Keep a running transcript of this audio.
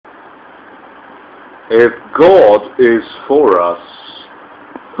If God is for us,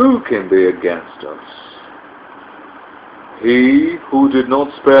 who can be against us? He who did not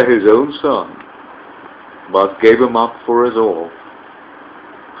spare his own Son, but gave him up for us all,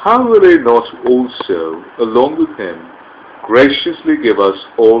 how will he not also, along with him, graciously give us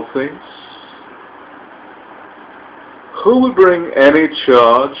all things? Who will bring any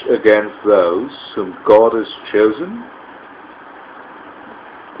charge against those whom God has chosen?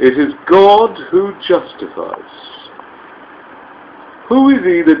 It is God who justifies. Who is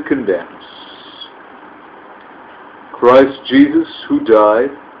he that condemns? Christ Jesus, who died,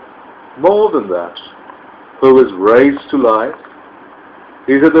 more than that, who was raised to life,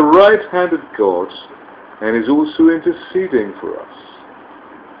 is at the right hand of God and is also interceding for us.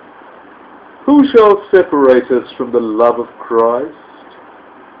 Who shall separate us from the love of Christ?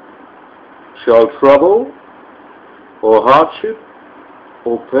 Shall trouble, or hardship,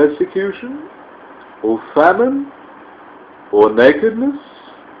 or persecution, or famine, or nakedness,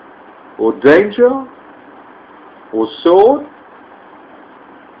 or danger, or sword?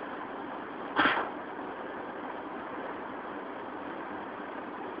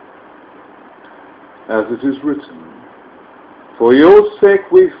 As it is written, for your sake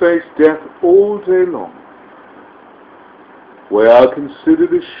we face death all day long. We are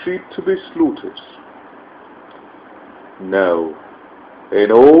considered as sheep to be slaughtered. No, in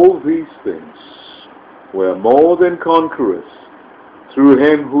all these things we are more than conquerors through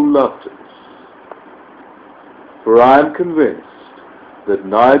him who loved us. For I am convinced that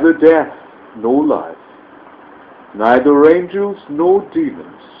neither death nor life, neither angels nor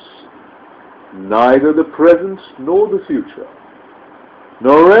demons, neither the present nor the future,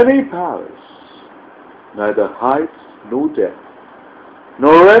 nor any powers, neither height nor depth,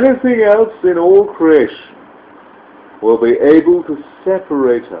 nor anything else in all creation will be able to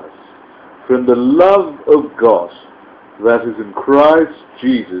separate us from the love of God that is in Christ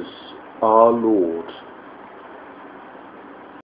Jesus our Lord.